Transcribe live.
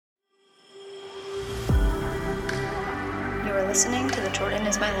listening to the Jordan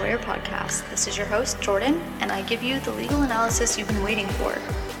is My Lawyer podcast. This is your host, Jordan, and I give you the legal analysis you've been waiting for.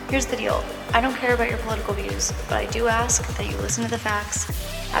 Here's the deal. I don't care about your political views, but I do ask that you listen to the facts,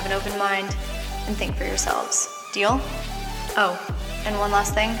 have an open mind, and think for yourselves. Deal? Oh, and one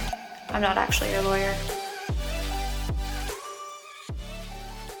last thing. I'm not actually your lawyer.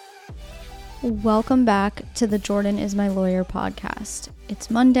 Welcome back to the Jordan is My Lawyer podcast.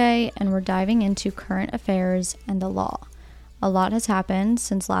 It's Monday, and we're diving into current affairs and the law. A lot has happened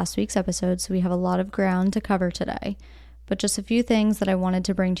since last week's episode, so we have a lot of ground to cover today. But just a few things that I wanted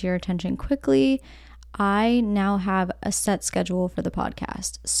to bring to your attention quickly. I now have a set schedule for the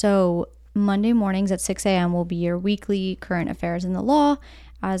podcast. So Monday mornings at 6 a.m. will be your weekly current affairs in the law.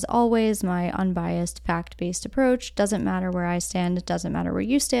 As always, my unbiased, fact-based approach. Doesn't matter where I stand, it doesn't matter where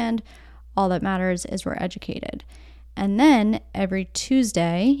you stand. All that matters is we're educated. And then every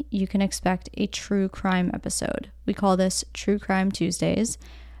Tuesday, you can expect a true crime episode. We call this True Crime Tuesdays,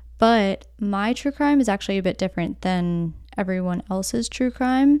 but my true crime is actually a bit different than everyone else's true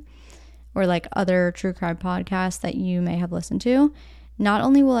crime or like other true crime podcasts that you may have listened to. Not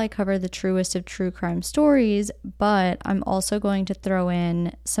only will I cover the truest of true crime stories, but I'm also going to throw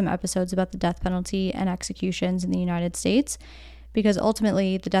in some episodes about the death penalty and executions in the United States, because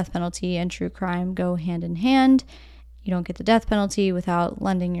ultimately the death penalty and true crime go hand in hand. You don't get the death penalty without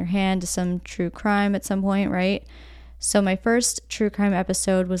lending your hand to some true crime at some point, right? So my first true crime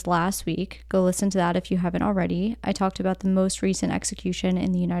episode was last week. Go listen to that if you haven't already. I talked about the most recent execution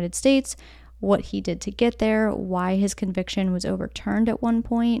in the United States, what he did to get there, why his conviction was overturned at one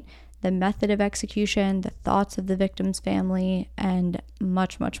point, the method of execution, the thoughts of the victim's family, and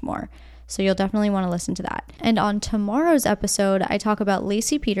much, much more. So you'll definitely want to listen to that. And on tomorrow's episode, I talk about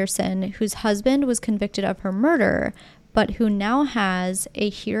Laci Peterson, whose husband was convicted of her murder, but who now has a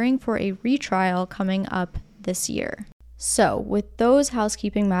hearing for a retrial coming up this year. So with those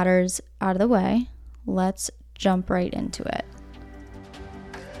housekeeping matters out of the way, let's jump right into it.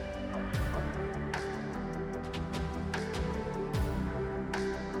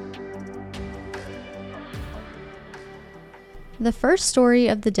 The first story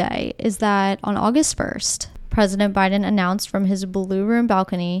of the day is that on August 1st, President Biden announced from his Blue Room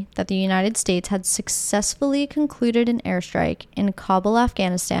balcony that the United States had successfully concluded an airstrike in Kabul,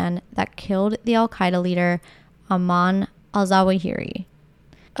 Afghanistan that killed the al-Qaeda leader Ayman al-Zawahiri.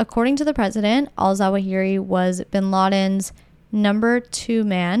 According to the president, al-Zawahiri was bin Laden's number 2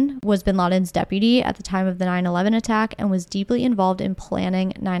 man, was bin Laden's deputy at the time of the 9/11 attack, and was deeply involved in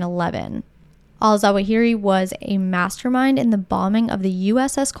planning 9/11. Al-Zawahiri was a mastermind in the bombing of the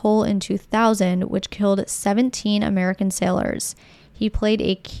USS Cole in 2000, which killed 17 American sailors. He played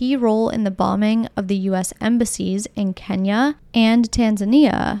a key role in the bombing of the U.S. embassies in Kenya and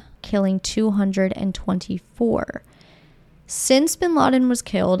Tanzania, killing 224. Since bin Laden was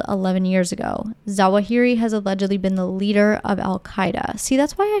killed 11 years ago, Zawahiri has allegedly been the leader of al-Qaeda. See,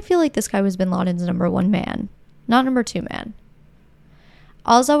 that's why I feel like this guy was bin Laden's number 1 man, not number 2 man.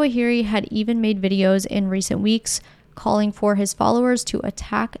 Al-Zawahiri had even made videos in recent weeks calling for his followers to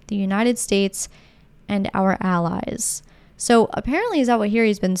attack the United States and our allies. So apparently Zawahiri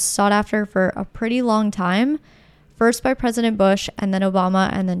has been sought after for a pretty long time, first by President Bush and then Obama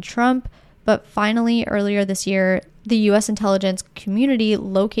and then Trump, but finally earlier this year, the U.S. intelligence community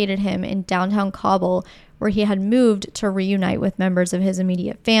located him in downtown Kabul, where he had moved to reunite with members of his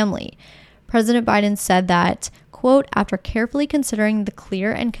immediate family. President Biden said that, quote, after carefully considering the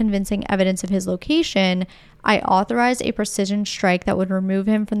clear and convincing evidence of his location, I authorized a precision strike that would remove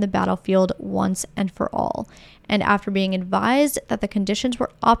him from the battlefield once and for all. And after being advised that the conditions were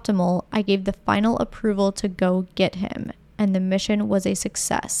optimal, I gave the final approval to go get him. And the mission was a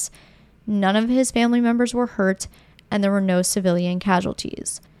success. None of his family members were hurt, and there were no civilian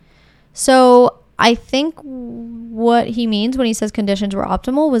casualties. So I think what he means when he says conditions were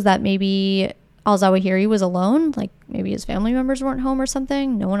optimal was that maybe al-Zawahiri was alone, like maybe his family members weren't home or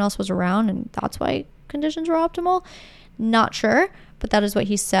something, no one else was around, and that's why conditions were optimal. Not sure, but that is what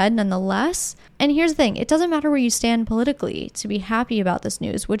he said nonetheless. And here's the thing, it doesn't matter where you stand politically to be happy about this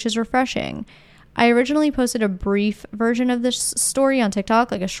news, which is refreshing. I originally posted a brief version of this story on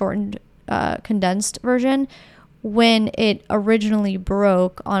TikTok, like a shortened, condensed version, when it originally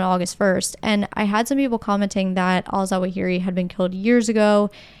broke on August 1st. And I had some people commenting that al-Zawahiri had been killed years ago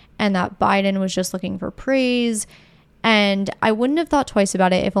and that Biden was just looking for praise. And I wouldn't have thought twice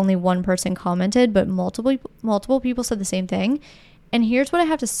about it if only one person commented, but multiple people said the same thing. And here's what I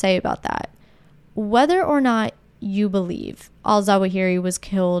have to say about that. Whether or not you believe al-Zawahiri was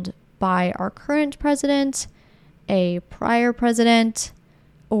killed by our current president, a prior president,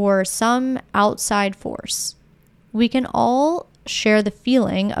 or some outside force, We can all share the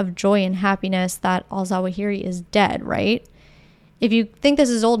feeling of joy and happiness that al-Zawahiri is dead, right? If you think this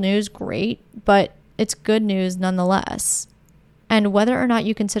is old news, great, but it's good news nonetheless. And whether or not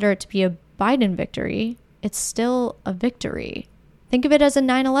you consider it to be a Biden victory, it's still a victory. Think of it as a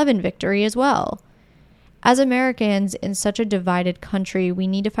 9/11 victory as well. As Americans in such a divided country, we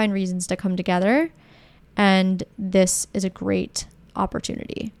need to find reasons to come together, and this is a great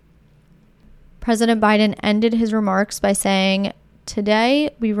opportunity. President Biden ended his remarks by saying,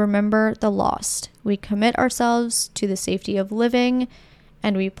 "Today we remember the lost. We commit ourselves to the safety of living,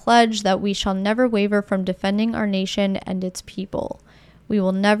 and we pledge that we shall never waver from defending our nation and its people. We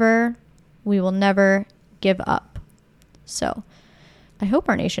will never give up." So, I hope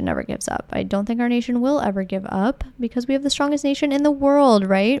our nation never gives up. I don't think our nation will ever give up because we have the strongest nation in the world,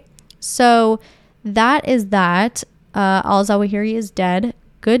 right? So, that is that. Al-Zawahiri is dead.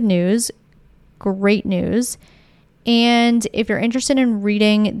 Good news. Great news. And if you're interested in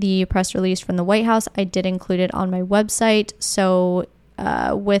reading the press release from the White House, I did include it on my website. So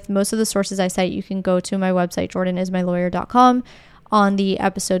with most of the sources I cite, you can go to my website, jordanismylawyer.com. On the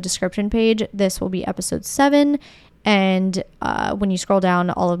episode description page, this will be episode 7. And when you scroll down,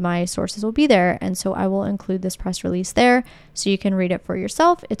 all of my sources will be there. And so I will include this press release there so you can read it for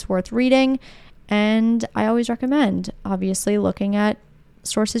yourself. It's worth reading. And I always recommend, obviously, looking at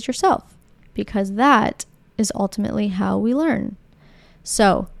sources yourself, because that is ultimately how we learn.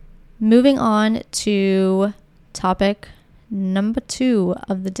 So, moving on to topic number 2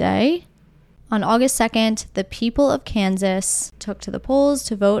 of the day. On August 2nd, the people of Kansas took to the polls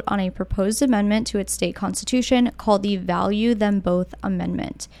to vote on a proposed amendment to its state constitution called the Value Them Both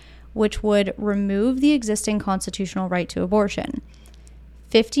Amendment, which would remove the existing constitutional right to abortion.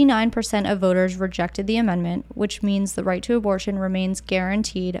 59% of voters rejected the amendment, which means the right to abortion remains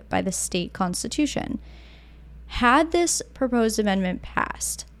guaranteed by the state constitution. Had this proposed amendment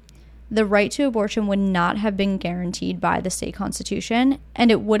passed, the right to abortion would not have been guaranteed by the state constitution,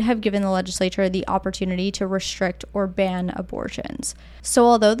 and it would have given the legislature the opportunity to restrict or ban abortions. So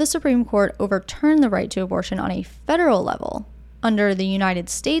although the Supreme Court overturned the right to abortion on a federal level under the United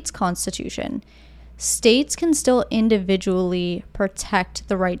States Constitution, states can still individually protect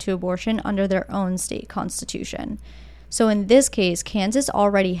the right to abortion under their own state constitution. So in this case, Kansas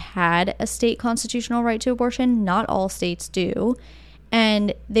already had a state constitutional right to abortion. Not all states do.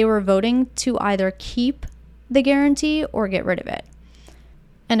 And they were voting to either keep the guarantee or get rid of it.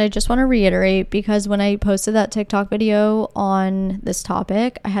 And I just want to reiterate, because when I posted that TikTok video on this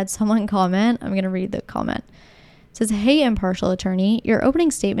topic, I had someone comment. I'm going to read the comment. It says, "Hey, impartial attorney, your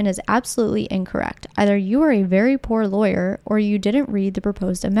opening statement is absolutely incorrect. Either you are a very poor lawyer or you didn't read the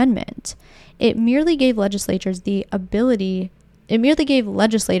proposed amendment. It merely gave legislators the ability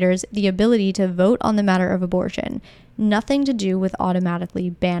to vote on the matter of abortion. Nothing to do with automatically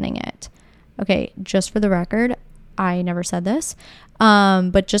banning it." Okay, just for the record, I never said this.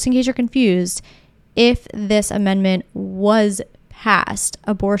 But just in case you're confused, if this amendment was passed,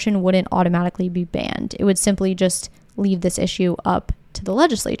 abortion wouldn't automatically be banned. It would simply just leave this issue up to the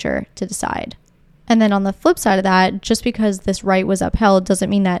legislature to decide. And then on the flip side of that, just because this right was upheld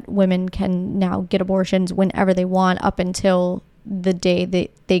doesn't mean that women can now get abortions whenever they want up until the day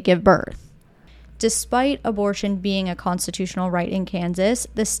they give birth. Despite abortion being a constitutional right in Kansas,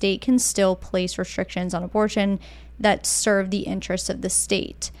 the state can still place restrictions on abortion that serve the interests of the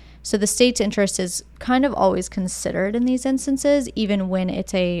state. So the state's interest is kind of always considered in these instances, even when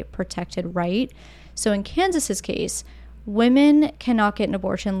it's a protected right. So in Kansas's case, women cannot get an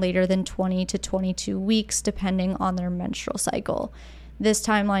abortion later than 20 to 22 weeks, depending on their menstrual cycle. This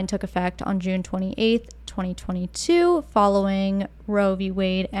timeline took effect on June 28th, 2022, following Roe v.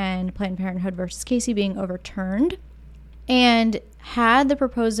 Wade and Planned Parenthood versus Casey being overturned. And had the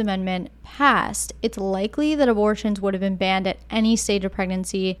proposed amendment passed, it's likely that abortions would have been banned at any stage of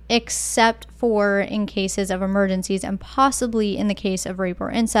pregnancy except for in cases of emergencies and possibly in the case of rape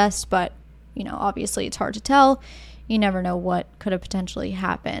or incest. But, obviously it's hard to tell. You never know what could have potentially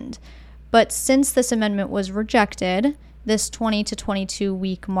happened. But since this amendment was rejected, this 20 to 22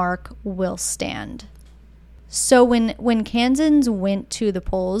 week mark will stand. So when Kansans went to the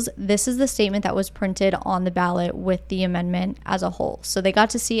polls, this is the statement that was printed on the ballot with the amendment as a whole. So they got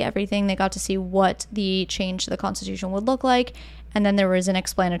to see everything. They got to see what the change to the Constitution would look like. And then there was an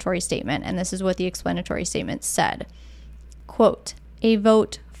explanatory statement. And this is what the explanatory statement said. Quote, "A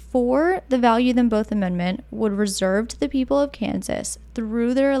vote for the Value Them Both Amendment would reserve to the people of Kansas,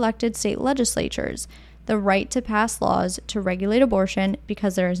 through their elected state legislatures, the right to pass laws to regulate abortion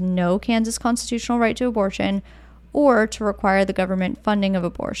because there is no Kansas constitutional right to abortion, or to require the government funding of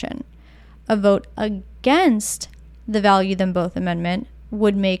abortion. A vote against the Value Them Both Amendment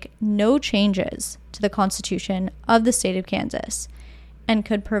would make no changes to the Constitution of the state of Kansas and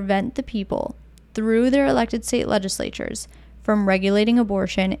could prevent the people, through their elected state legislatures, from regulating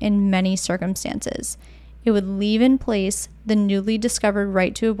abortion in many circumstances. It would leave in place the newly discovered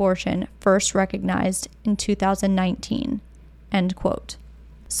right to abortion first recognized in 2019, end quote.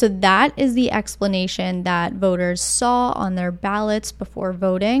 So that is the explanation that voters saw on their ballots before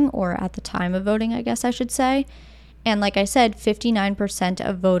voting, or at the time of voting, I guess I should say. And like I said, 59%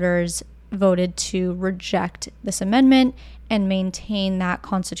 of voters voted to reject this amendment and maintain that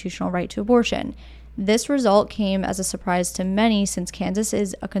constitutional right to abortion. This result came as a surprise to many since Kansas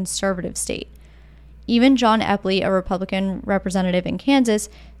is a conservative state. Even John Epley, a Republican representative in Kansas,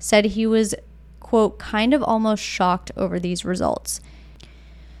 said he was, quote, kind of almost shocked over these results.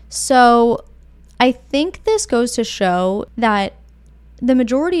 So I think this goes to show that the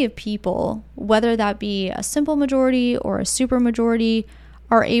majority of people, whether that be a simple majority or a supermajority,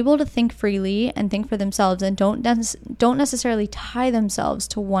 are able to think freely and think for themselves and don't necessarily tie themselves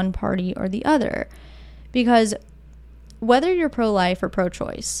to one party or the other. Because whether you're pro-life or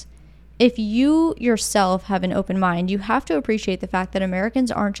pro-choice, if you yourself have an open mind, you have to appreciate the fact that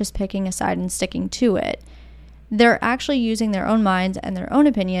Americans aren't just picking a side and sticking to it. They're actually using their own minds and their own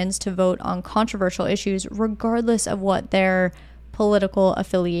opinions to vote on controversial issues regardless of what their political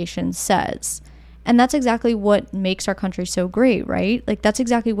affiliation says. And that's exactly what makes our country so great, right? Like, that's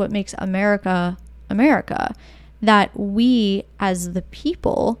exactly what makes America, America. That we, as the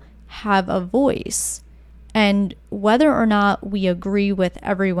people, have a voice. And whether or not we agree with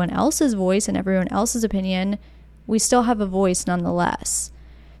everyone else's voice and everyone else's opinion, we still have a voice nonetheless.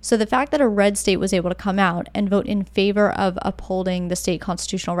 So the fact that a red state was able to come out and vote in favor of upholding the state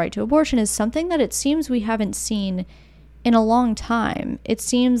constitutional right to abortion is something that it seems we haven't seen in a long time. It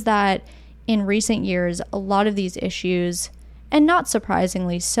seems that in recent years, a lot of these issues, and not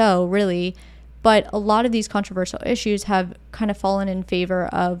surprisingly so, really, but a lot of these controversial issues have kind of fallen in favor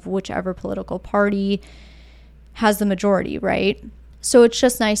of whichever political party has the majority, right? So it's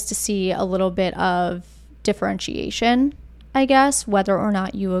just nice to see a little bit of differentiation, I guess. Whether or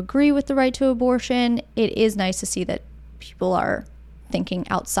not you agree with the right to abortion, it is nice to see that people are thinking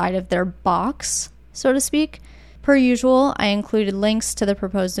outside of their box, so to speak. Per usual, I included links to the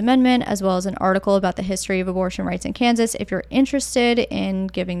proposed amendment as well as an article about the history of abortion rights in Kansas if you're interested in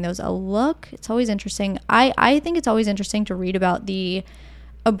giving those a look. It's always interesting. I think it's always interesting to read about the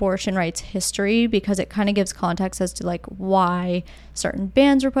abortion rights history because it kind of gives context as to like why certain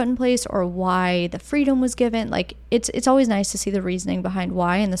bans were put in place or why the freedom was given. Like it's always nice to see the reasoning behind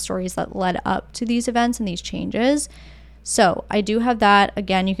why and the stories that led up to these events and these changes. So I do have that.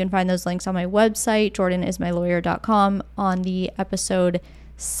 Again, you can find those links on my website, jordanismylawyer.com, on the episode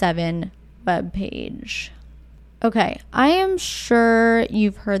 7 webpage. Okay, I am sure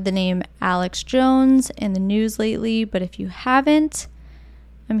you've heard the name Alex Jones in the news lately, but if you haven't,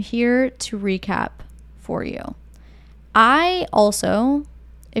 I'm here to recap for you. I also,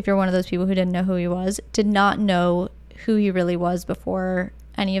 if you're one of those people who didn't know who he was, did not know who he really was before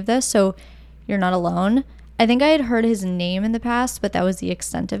any of this, so you're not alone. I think I had heard his name in the past, but that was the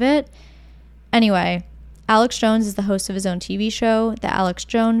extent of it. Anyway, Alex Jones is the host of his own TV show, The Alex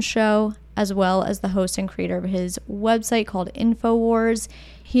Jones Show, as well as the host and creator of his website called InfoWars.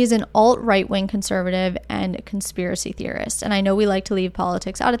 He is an alt-right-wing conservative and conspiracy theorist. And I know we like to leave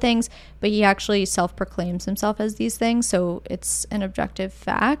politics out of things, but he actually self-proclaims himself as these things, so it's an objective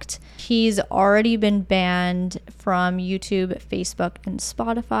fact. He's already been banned from YouTube, Facebook, and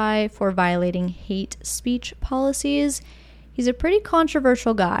Spotify for violating hate speech policies. He's a pretty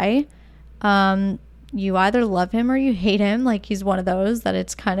controversial guy. You either love him or you hate him. Like, he's one of those that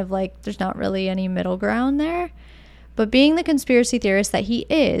it's kind of like there's not really any middle ground there. But being the conspiracy theorist that he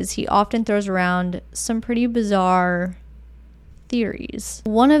is, he often throws around some pretty bizarre theories.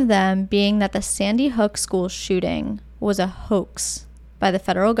 One of them being that the Sandy Hook school shooting was a hoax by the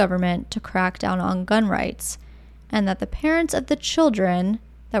federal government to crack down on gun rights, and that the parents of the children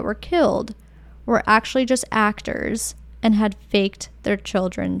that were killed were actually just actors and had faked their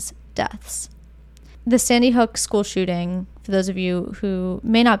children's deaths. The Sandy Hook school shooting, for those of you who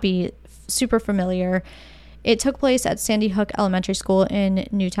may not be super familiar, it took place at Sandy Hook Elementary School in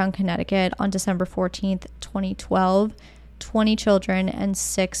Newtown, Connecticut on December 14th, 2012. 20 children and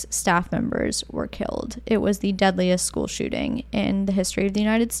 6 staff members were killed. It was the deadliest school shooting in the history of the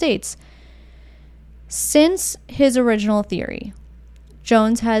United States. Since his original theory,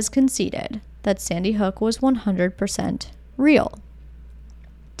 Jones has conceded that Sandy Hook was 100% real.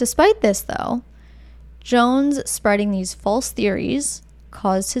 Despite this, though, Jones spreading these false theories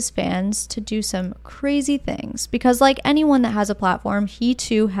caused his fans to do some crazy things because, like anyone that has a platform, he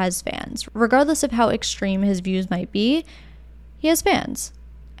too has fans. Regardless of how extreme his views might be, he has fans.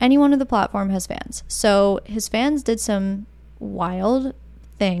 Anyone on the platform has fans. So his fans did some wild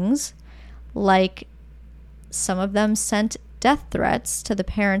things, like some of them sent death threats to the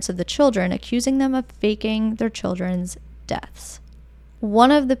parents of the children, accusing them of faking their children's deaths.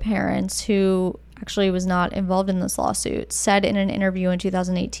 One of the parents, who actually was not involved in this lawsuit, said in an interview in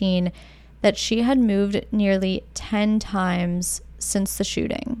 2018 that she had moved nearly 10 times since the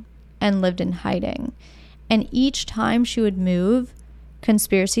shooting and lived in hiding. And each time she would move,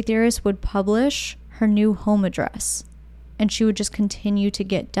 conspiracy theorists would publish her new home address, and she would just continue to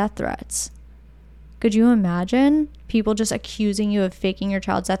get death threats. Could you imagine people just accusing you of faking your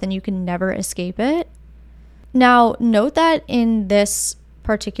child's death and you can never escape it? Now, note that in this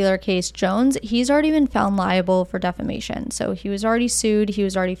particular case, Jones, he's already been found liable for defamation. So he was already sued. He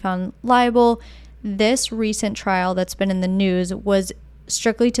was already found liable. This recent trial that's been in the news was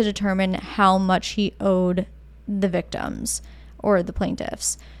strictly to determine how much he owed the victims or the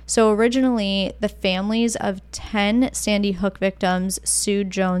plaintiffs. So originally, the families of 10 Sandy Hook victims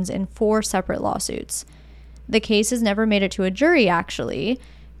sued Jones in 4 separate lawsuits. The case has never made it to a jury, actually,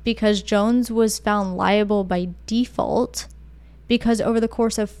 because Jones was found liable by default because over the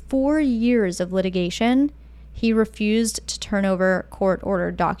course of 4 years of litigation, he refused to turn over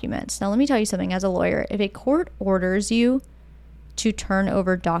court-ordered documents. Now, let me tell you something. As a lawyer, if a court orders you to turn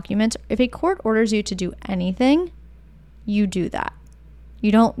over documents, if a court orders you to do anything, you do that.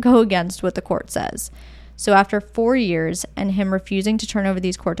 You don't go against what the court says. So after 4 years and him refusing to turn over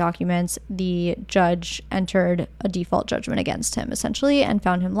these court documents, the judge entered a default judgment against him, essentially, and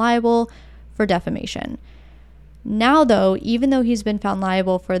found him liable for defamation. Now, though, even though he's been found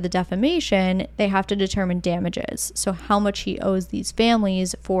liable for the defamation, they have to determine damages. So how much he owes these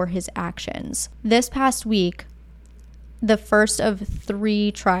families for his actions. This past week, the first of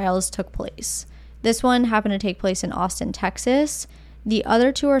 3 trials took place. This one happened to take place in Austin, Texas. The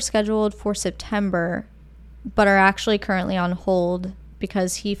other 2 are scheduled for September, but are actually currently on hold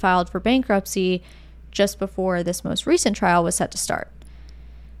because he filed for bankruptcy just before this most recent trial was set to start.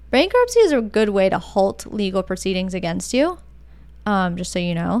 Bankruptcy is a good way to halt legal proceedings against you, just so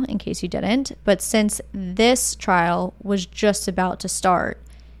you know, in case you didn't. But since this trial was just about to start,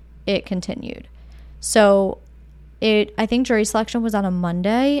 it continued. So I think jury selection was on a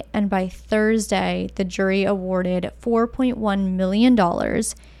Monday, and by Thursday, the jury awarded $4.1 million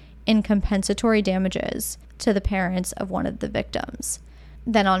in compensatory damages to the parents of one of the victims.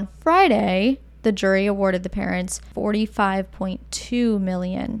 Then on Friday, the jury awarded the parents $45.2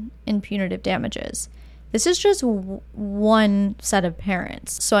 million in punitive damages. This is just one set of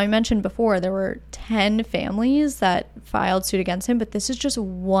parents. So I mentioned before there were 10 families that filed suit against him, but this is just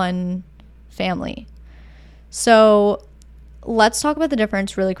one family. So let's talk about the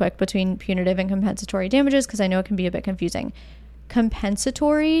difference really quick between punitive and compensatory damages, because I know it can be a bit confusing.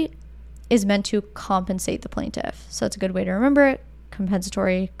 Compensatory is meant to compensate the plaintiff. So it's a good way to remember it.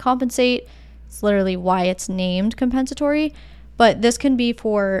 Compensatory, compensate. It's literally why it's named compensatory. But this can be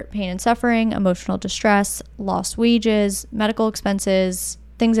for pain and suffering, emotional distress, lost wages, medical expenses,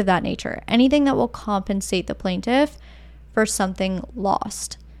 things of that nature. Anything that will compensate the plaintiff for something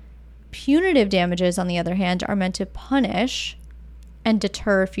lost. Punitive damages, on the other hand, are meant to punish and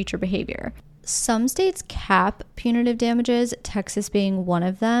deter future behavior. Some states cap punitive damages, Texas being one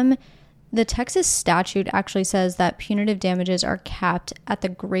of them. The Texas statute actually says that punitive damages are capped at the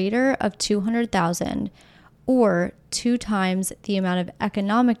greater of $200,000 or 2 times the amount of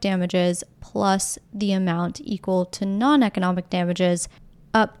economic damages plus the amount equal to non-economic damages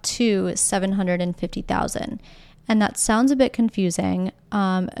up to $750,000. And that sounds a bit confusing.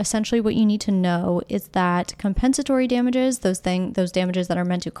 Essentially, what you need to know is that compensatory damages, those damages that are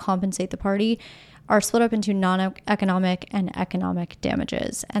meant to compensate the party, are split up into non-economic and economic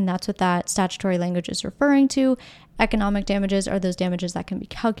damages. And that's what that statutory language is referring to. Economic damages are those damages that can be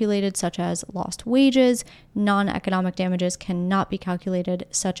calculated, such as lost wages. Non-economic damages cannot be calculated,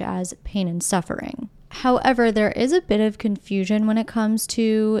 such as pain and suffering. However, there is a bit of confusion when it comes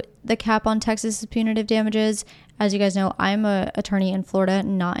to the cap on Texas's punitive damages. As you guys know, I'm an attorney in Florida,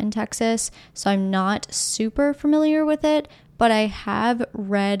 not in Texas, so I'm not super familiar with it, but I have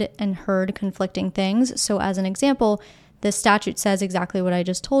read and heard conflicting things. So as an example, the statute says exactly what I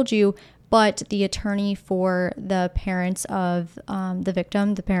just told you, but the attorney for the parents of the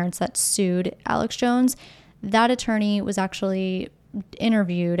victim, the parents that sued Alex Jones, that attorney was actually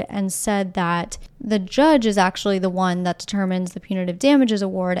interviewed and said that the judge is actually the one that determines the punitive damages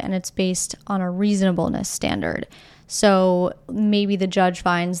award, and it's based on a reasonableness standard. So maybe the judge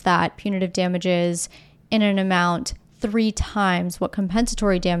finds that punitive damages in an amount 3 times what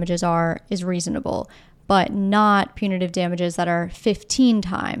compensatory damages are is reasonable, but not punitive damages that are 15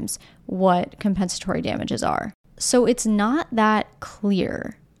 times what compensatory damages are. So it's not that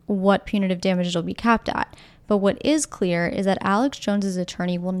clear what punitive damages will be capped at. But what is clear is that Alex Jones's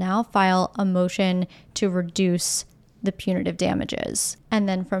attorney will now file a motion to reduce the punitive damages. And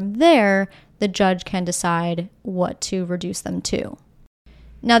then from there, the judge can decide what to reduce them to.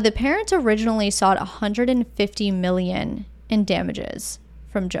 Now, the parents originally sought $150 million in damages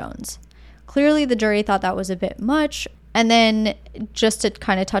from Jones. Clearly, the jury thought that was a bit much. And then just to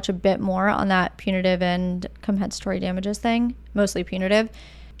kind of touch a bit more on that punitive and compensatory damages thing, mostly punitive,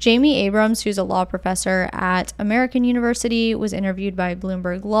 Jamie Abrams, who's a law professor at American University, was interviewed by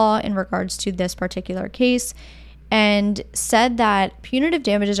Bloomberg Law in regards to this particular case and said that punitive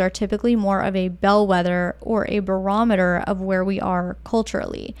damages are typically more of a bellwether or a barometer of where we are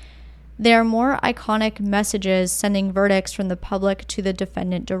culturally. They are more iconic messages sending verdicts from the public to the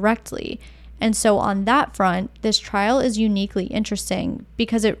defendant directly. And so on that front, this trial is uniquely interesting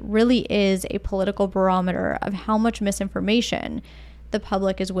because it really is a political barometer of how much misinformation the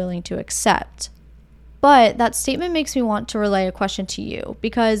public is willing to accept. But that statement makes me want to relay a question to you,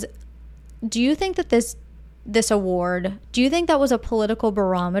 because do you think that this award, do you think that was a political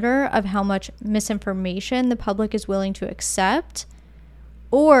barometer of how much misinformation the public is willing to accept?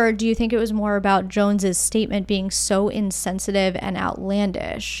 Or do you think it was more about Jones's statement being so insensitive and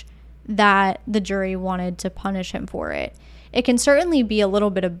outlandish that the jury wanted to punish him for it? It can certainly be a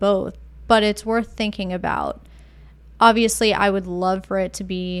little bit of both, but it's worth thinking about. Obviously, I would love for it to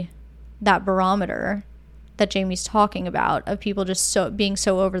be that barometer that Jamie's talking about of people just being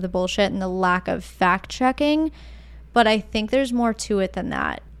so over the bullshit and the lack of fact checking. But I think there's more to it than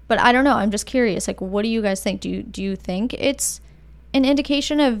that. But I don't know. I'm just curious. Like, what do you guys think? Do you think it's an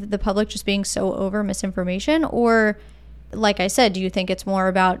indication of the public just being so over misinformation? Or, like I said, do you think it's more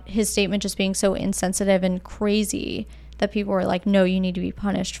about his statement just being so insensitive and crazy that people were like, no, you need to be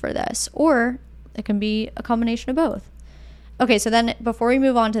punished for this? Or it can be a combination of both. Okay, so then before we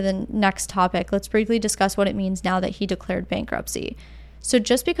move on to the next topic, let's briefly discuss what it means now that he declared bankruptcy. So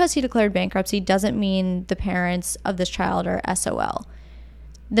just because he declared bankruptcy doesn't mean the parents of this child are SOL.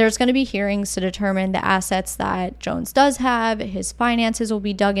 There's going to be hearings to determine the assets that Jones does have. His finances will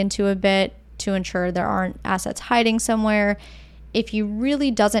be dug into a bit to ensure there aren't assets hiding somewhere. If he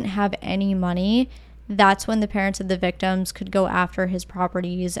really doesn't have any money, that's when the parents of the victims could go after his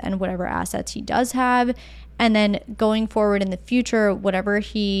properties and whatever assets he does have. And then going forward in the future, whenever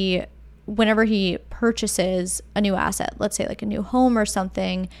he purchases a new asset, let's say like a new home or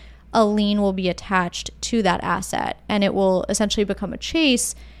something, a lien will be attached to that asset, and it will essentially become a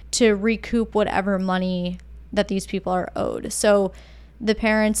chase to recoup whatever money that these people are owed. So the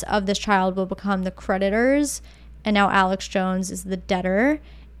parents of this child will become the creditors, and now Alex Jones is the debtor.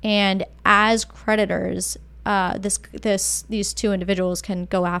 And as creditors, these two individuals can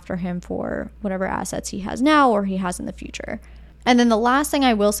go after him for whatever assets he has now or he has in the future. And then the last thing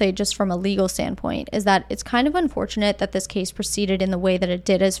I will say, just from a legal standpoint, is that it's kind of unfortunate that this case proceeded in the way that it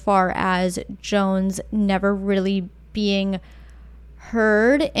did, as far as Jones never really being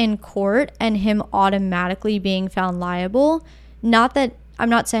heard in court and him automatically being found liable. Not that I'm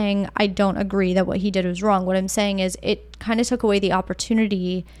not saying I don't agree that what he did was wrong. What I'm saying is it kind of took away the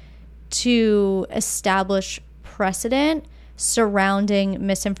opportunity to establish precedent surrounding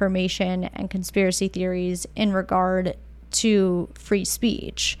misinformation and conspiracy theories in regard to free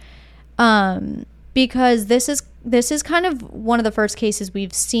speech. Because this is kind of one of the first cases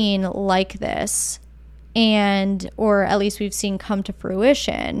we've seen like this, or at least we've seen come to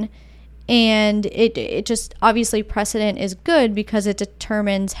fruition. And it just, obviously precedent is good because it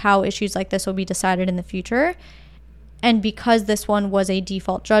determines how issues like this will be decided in the future. And because this one was a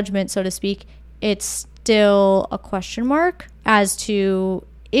default judgment, so to speak, it's still a question mark as to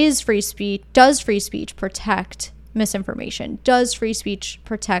does free speech protect misinformation? Does free speech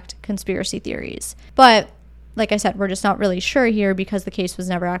protect conspiracy theories? But like I said, we're just not really sure here because the case was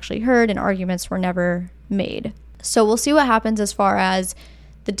never actually heard and arguments were never made. So we'll see what happens as far as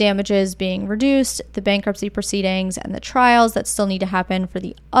the damages being reduced, the bankruptcy proceedings, and the trials that still need to happen for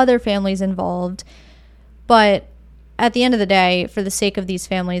the other families involved. But at the end of the day, for the sake of these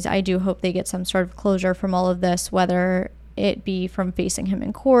families, I do hope they get some sort of closure from all of this, whether it be from facing him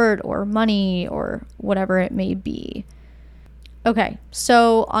in court or money or whatever it may be. Okay,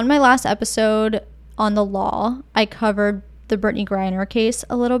 so on my last episode on the law, I covered the Brittney Griner case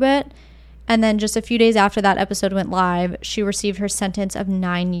a little bit. And then just a few days after that episode went live, she received her sentence of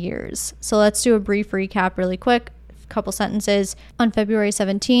 9 years. So let's do a brief recap really quick. couple sentences. On February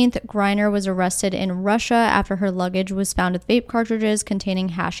 17th, Griner was arrested in Russia after her luggage was found with vape cartridges containing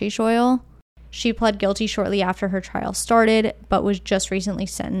hashish oil. She pled guilty shortly after her trial started, but was just recently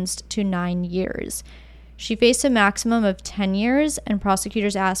sentenced to 9 years. She faced a maximum of 10 years, and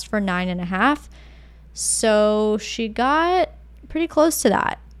prosecutors asked for 9.5. So she got pretty close to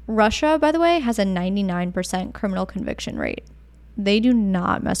that. Russia, by the way, has a 99% criminal conviction rate. They do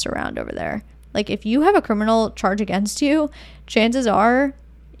not mess around over there. Like, if you have a criminal charge against you, chances are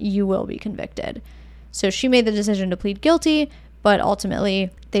you will be convicted. So she made the decision to plead guilty, but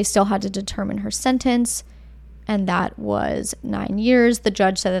ultimately they still had to determine her sentence, and that was 9 years. The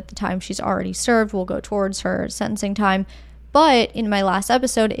judge said at the time she's already served will go towards her sentencing time. But in my last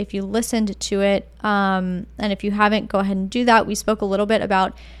episode, if you listened to it, and if you haven't, go ahead and do that. We spoke a little bit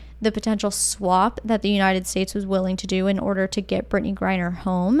about the potential swap that the United States was willing to do in order to get Brittney Griner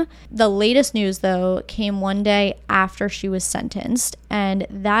home. The latest news, though, came one day after she was sentenced, and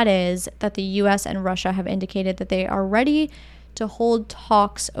that is that the U.S. and Russia have indicated that they are ready to hold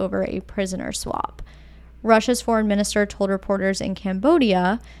talks over a prisoner swap. Russia's foreign minister told reporters in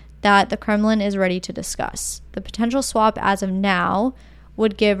Cambodia that the Kremlin is ready to discuss. The potential swap as of now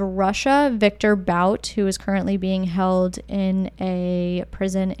would give Russia Viktor Bout, who is currently being held in a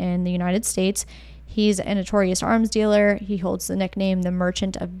prison in the United States. He's a notorious arms dealer. He holds the nickname the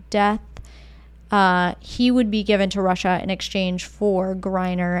Merchant of Death. He would be given to Russia in exchange for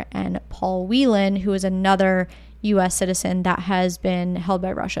Griner and Paul Whelan, who is another U.S. citizen that has been held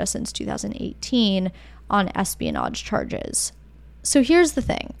by Russia since 2018 on espionage charges. So here's the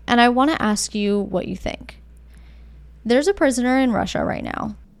thing, and I want to ask you what you think. There's a prisoner in Russia right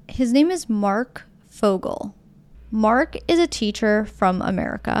now. His name is Mark Fogel. Mark is a teacher from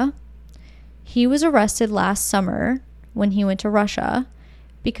America. He was arrested last summer when he went to Russia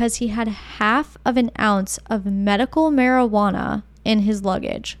because he had 1/2 ounce of medical marijuana in his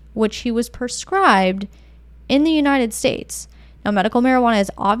luggage, which he was prescribed in the United States. Now, medical marijuana is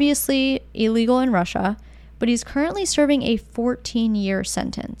obviously illegal in Russia, but he's currently serving a 14-year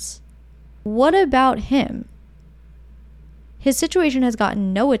sentence. What about him? His situation has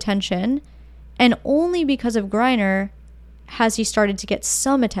gotten no attention, and only because of Griner has he started to get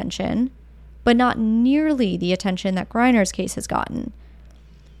some attention, but not nearly the attention that Griner's case has gotten.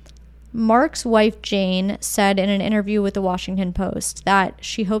 Mark's wife, Jane, said in an interview with the Washington Post that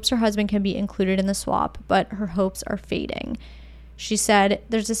she hopes her husband can be included in the swap, but her hopes are fading. She said,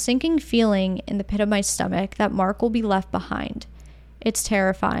 "There's a sinking feeling in the pit of my stomach that Mark will be left behind. It's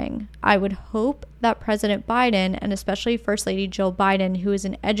terrifying. I would hope that President Biden, and especially First Lady Jill Biden, who is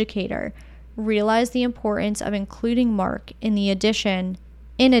an educator, realize the importance of including Mark in addition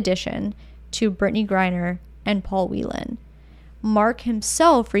to Brittney Griner and Paul Whelan." Mark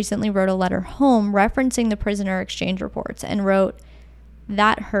himself recently wrote a letter home referencing the prisoner exchange reports and wrote,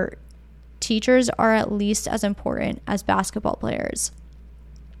 "That hurt. Teachers are at least as important as basketball players."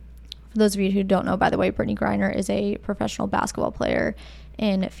 For those of you who don't know, by the way, Brittney Griner is a professional basketball player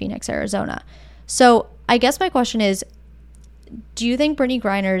in Phoenix, Arizona. So I guess my question is, do you think Brittney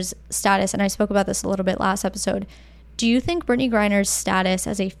Griner's status, and I spoke about this a little bit last episode, do you think Brittney Griner's status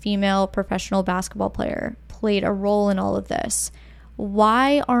as a female professional basketball player played a role in all of this?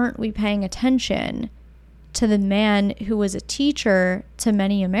 Why aren't we paying attention to the man who was a teacher to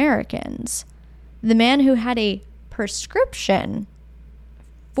many Americans? The man who had a prescription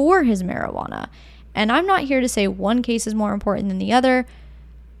for his marijuana. And I'm not here to say one case is more important than the other,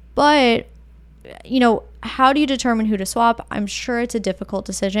 but, how do you determine who to swap? I'm sure it's a difficult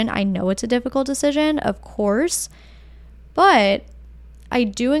decision. I know it's a difficult decision, of course, but I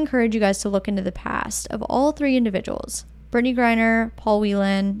do encourage you guys to look into the past of all three individuals, Brittney Griner, Paul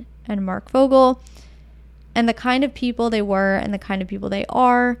Whelan, and Mark Fogel, and the kind of people they were and the kind of people they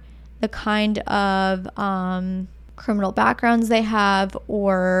are, the kind of criminal backgrounds they have,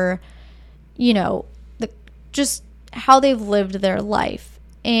 or, just how they've lived their life.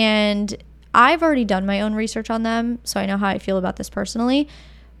 And I've already done my own research on them, so I know how I feel about this personally,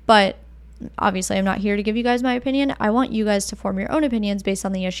 but obviously I'm not here to give you guys my opinion. I want you guys to form your own opinions based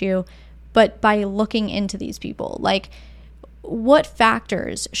on the issue, but by looking into these people. Like, what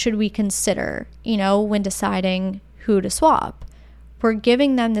factors should we consider, when deciding who to swap? We're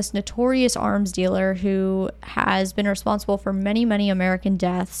giving them this notorious arms dealer who has been responsible for many, many American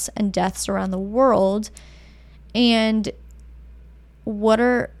deaths and deaths around the world. And what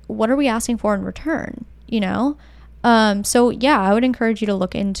are we asking for in return? So yeah, I would encourage you to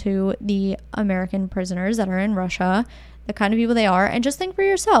look into the American prisoners that are in Russia, the kind of people they are, and just think for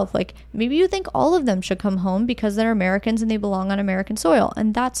yourself. Like, maybe you think all of them should come home because they're Americans and they belong on American soil,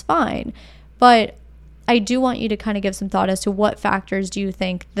 and that's fine. But I do want you to kind of give some thought as to what factors do you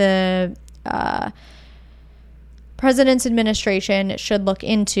think the president's administration should look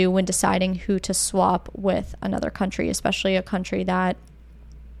into when deciding who to swap with another country, especially a country that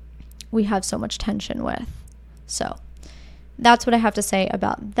we have so much tension with. So that's what I have to say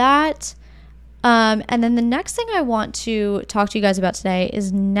about that. And then the next thing I want to talk to you guys about today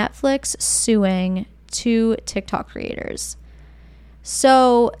is Netflix suing 2 TikTok creators.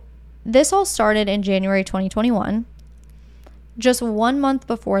 So this all started in January 2021. Just 1 month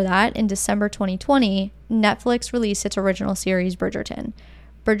before that, in December 2020, Netflix released its original series, Bridgerton.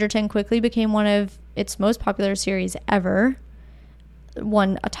 Bridgerton quickly became one of its most popular series ever.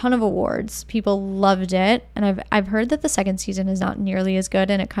 Won a ton of awards. People loved it. And I've heard that the second season is not nearly as good,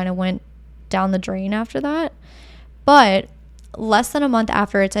 and it kind of went down the drain after that. But less than a month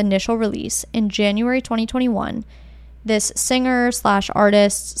after its initial release, in January 2021, this singer slash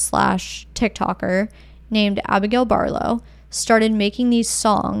artist slash TikToker named Abigail Barlow started making these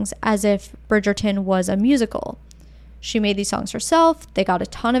songs as if Bridgerton was a musical. She made these songs herself. They got a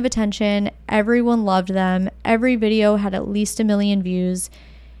ton of attention. Everyone loved them. Every video had at least 1 million views.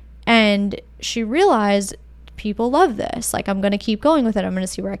 And she realized people love this. Like, I'm going to keep going with it. I'm going to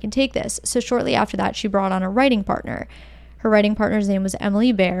see where I can take this. So shortly after that, she brought on a writing partner. Her writing partner's name was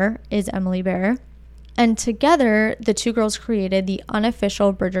Emily Bear, And together, the 2 girls created the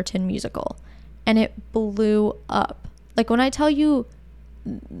unofficial Bridgerton musical. And it blew up. Like, when I tell you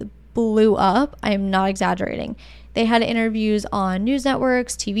blew up, I am not exaggerating. They had interviews on news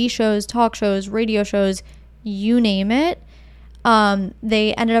networks, TV shows, talk shows, radio shows, you name it.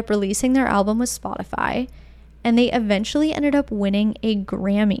 They ended up releasing their album with Spotify, and they eventually ended up winning a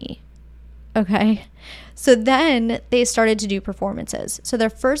Grammy. Okay. So then they started to do performances. So their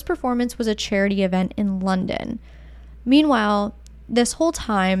first performance was a charity event in London. Meanwhile, this whole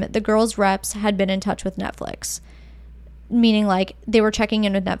time, the girls' reps had been in touch with Netflix. Meaning, like, they were checking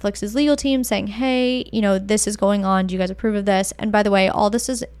in with Netflix's legal team saying, hey, you know, this is going on. Do you guys approve of this? And by the way, all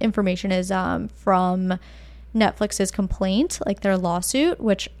this information is from Netflix's complaint, like their lawsuit,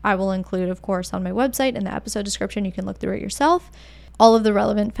 which I will include, of course, on my website in the episode description. You can look through it yourself. All of the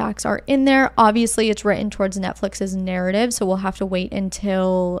relevant facts are in there. Obviously, it's written towards Netflix's narrative, so we'll have to wait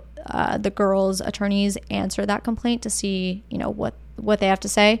until the girls' attorneys answer that complaint to see, you know, what they have to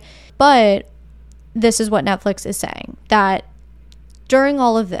say. But this is what Netflix is saying, that during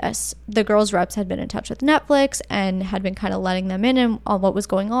all of this, the girls' reps had been in touch with Netflix and had been kind of letting them in on what was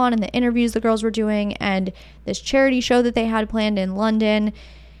going on and the interviews the girls were doing and this charity show that they had planned in London.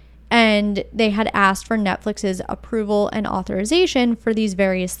 And they had asked for Netflix's approval and authorization for these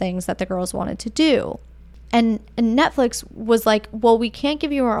various things that the girls wanted to do. And Netflix was like, well, we can't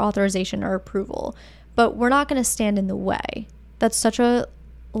give you our authorization or approval, but we're not going to stand in the way. That's such a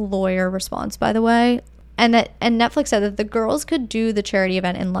lawyer response, by the way. And Netflix said that the girls could do the charity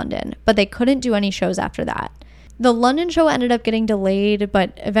event in London, but they couldn't do any shows after that. The London show ended up getting delayed,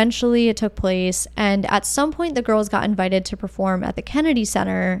 but eventually it took place. And at some point, the girls got invited to perform at the Kennedy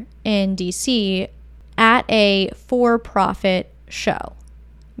Center in DC at a for-profit show,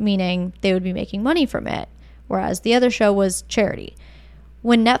 meaning they would be making money from it, whereas the other show was charity.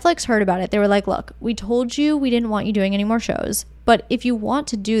 When Netflix heard about it, they were like, look, we told you we didn't want you doing any more shows, but if you want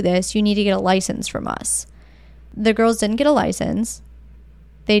to do this, you need to get a license from us. The girls didn't get a license.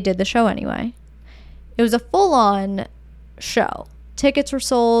 They did the show anyway. It was a full-on show. Tickets were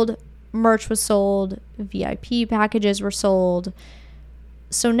sold, merch was sold, VIP packages were sold.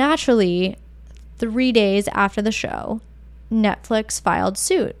 So naturally, 3 days after the show, Netflix filed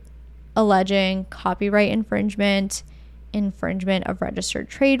suit, alleging copyright infringement of registered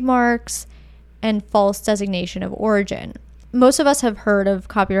trademarks, and false designation of origin. Most of us have heard of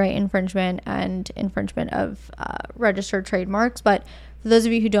copyright infringement and infringement of registered trademarks, but for those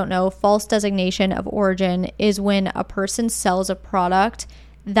of you who don't know, false designation of origin is when a person sells a product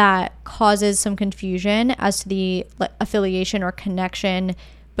that causes some confusion as to the affiliation or connection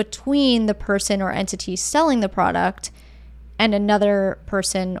between the person or entity selling the product and another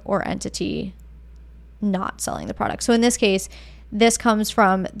person or entity not selling the product. So in this case, this comes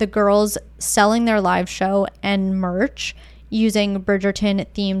from the girls selling their live show and merch using Bridgerton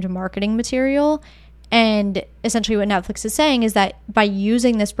themed marketing material. And essentially what Netflix is saying is that by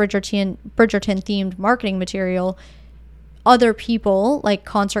using this Bridgerton themed marketing material, other people like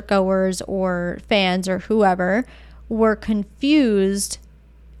concert goers or fans or whoever were confused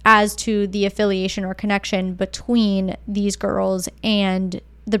as to the affiliation or connection between these girls and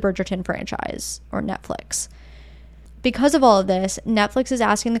the Bridgerton franchise or Netflix. Because of all of this, Netflix is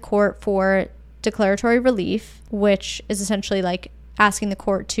asking the court for declaratory relief, which is essentially like asking the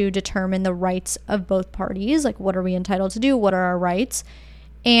court to determine the rights of both parties. Like, what are we entitled to do? What are our rights?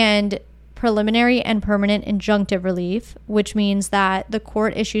 And preliminary and permanent injunctive relief, which means that the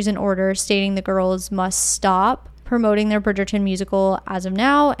court issues an order stating the girls must stop promoting their Bridgerton musical as of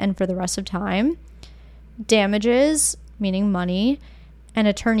now and for the rest of time. Damages, meaning money, and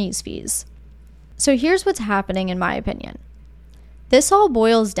attorney's fees. So here's what's happening, in my opinion. This all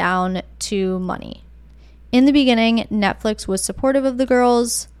boils down to money. In the beginning, Netflix was supportive of the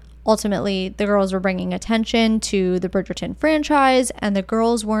girls. Ultimately, the girls were bringing attention to the Bridgerton franchise, and the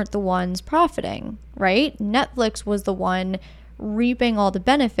girls weren't the ones profiting, right? Netflix was the one reaping all the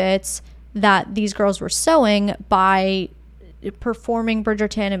benefits that these girls were sowing by performing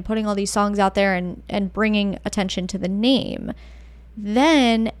Bridgerton and putting all these songs out there and bringing attention to the name.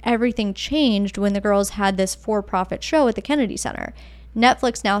 Then everything changed when the girls had this for-profit show at the Kennedy Center.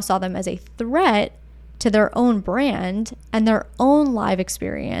 Netflix now saw them as a threat to their own brand and their own live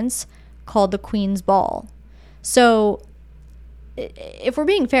experience called the Queen's Ball. So if we're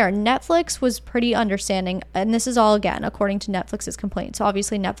being fair, Netflix was pretty understanding, and this is all, again, according to Netflix's complaint. So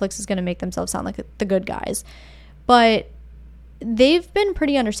obviously Netflix is going to make themselves sound like the good guys. But they've been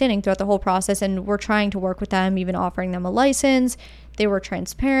pretty understanding throughout the whole process, and we're trying to work with them, even offering them a license. They were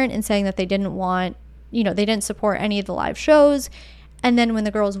transparent in saying that they didn't want, they didn't support any of the live shows. And then when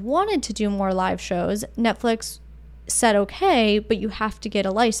the girls wanted to do more live shows, Netflix said, okay, but you have to get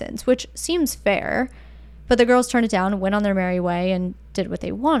a license, which seems fair. But the girls turned it down, went on their merry way, and did what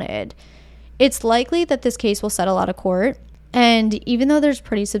they wanted. It's likely that this case will settle out of court. And even though there's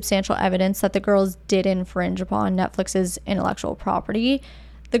pretty substantial evidence that the girls did infringe upon Netflix's intellectual property,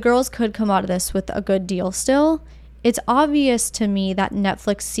 the girls could come out of this with a good deal still. It's obvious to me that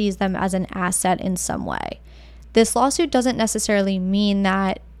Netflix sees them as an asset in some way. This lawsuit doesn't necessarily mean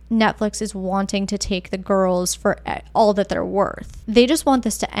that Netflix is wanting to take the girls for all that they're worth. They just want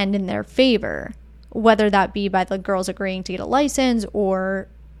this to end in their favor, whether that be by the girls agreeing to get a license or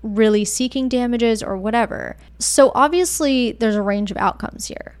really seeking damages or whatever. So obviously there's a range of outcomes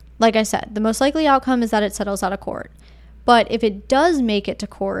here. Like I said, the most likely outcome is that it settles out of court. But if it does make it to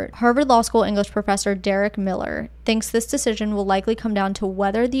court, Harvard Law School English professor Derek Miller thinks this decision will likely come down to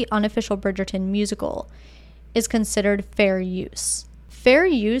whether the unofficial Bridgerton musical is considered fair use. Fair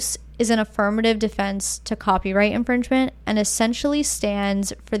use is an affirmative defense to copyright infringement and essentially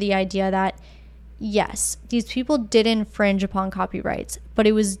stands for the idea that, yes, these people did infringe upon copyrights, but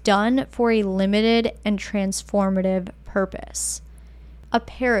it was done for a limited and transformative purpose. A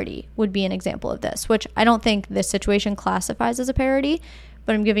parody would be an example of this, which I don't think this situation classifies as a parody,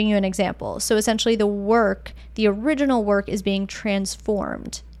 but I'm giving you an example. So essentially the original work is being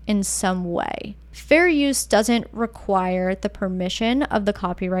transformed in some way. Fair use doesn't require the permission of the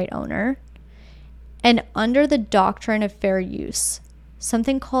copyright owner. And under the doctrine of fair use,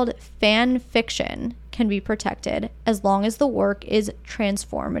 something called fan fiction can be protected as long as the work is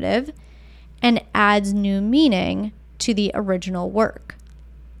transformative and adds new meaning to the original work.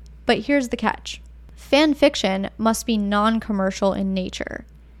 But here's the catch. Fan fiction must be non-commercial in nature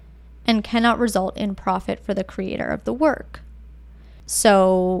and cannot result in profit for the creator of the work.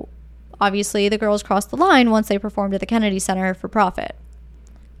 So obviously the girls crossed the line once they performed at the Kennedy Center for profit.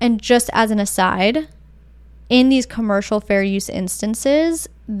 And just as an aside, in these commercial fair use instances,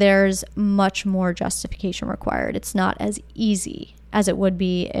 there's much more justification required. It's not as easy as it would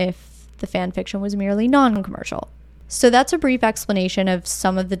be if the fan fiction was merely non-commercial. So that's a brief explanation of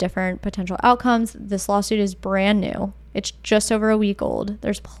some of the different potential outcomes. This lawsuit is brand new. It's just over a week old.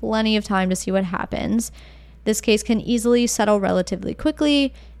 There's plenty of time to see what happens. This case can easily settle relatively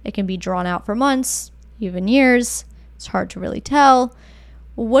quickly. It can be drawn out for months, even years. It's hard to really tell.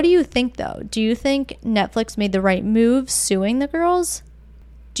 What do you think, though? Do you think Netflix made the right move suing the girls?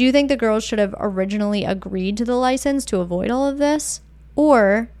 Do you think the girls should have originally agreed to the license to avoid all of this?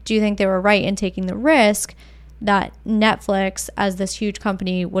 Or do you think they were right in taking the risk that Netflix, as this huge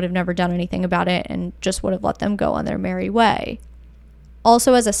company, would have never done anything about it and just would have let them go on their merry way?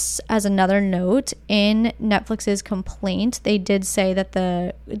 Also, as another note, in Netflix's complaint, they did say that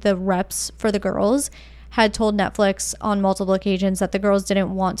the reps for the girls had told Netflix on multiple occasions that the girls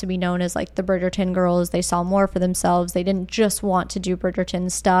didn't want to be known as like the Bridgerton girls. They saw more for themselves. They didn't just want to do Bridgerton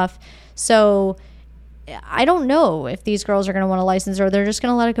stuff. So I don't know if these girls are going to want a license or they're just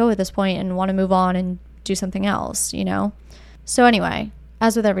going to let it go at this point and want to move on and do something else, So anyway,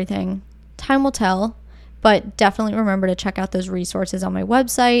 as with everything, time will tell. But definitely remember to check out those resources on my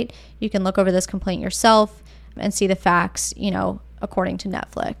website. You can look over this complaint yourself and see the facts, according to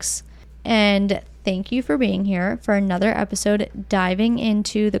Netflix. And thank you for being here for another episode diving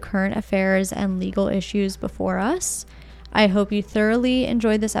into the current affairs and legal issues before us. I hope you thoroughly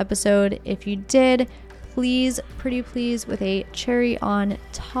enjoyed this episode. If you did, please, pretty please, with a cherry on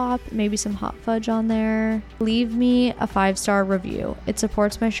top, maybe some hot fudge on there, leave me a 5-star review. It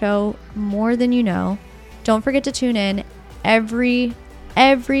supports my show more than you know. Don't forget to tune in every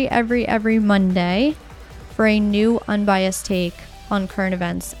Monday for a new unbiased take on current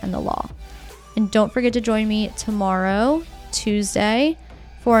events and the law. And don't forget to join me tomorrow, Tuesday,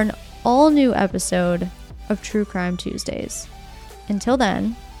 for an all-new episode of True Crime Tuesdays. Until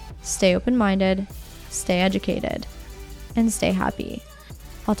then, stay open-minded, stay educated, and stay happy.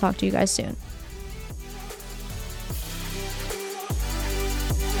 I'll talk to you guys soon.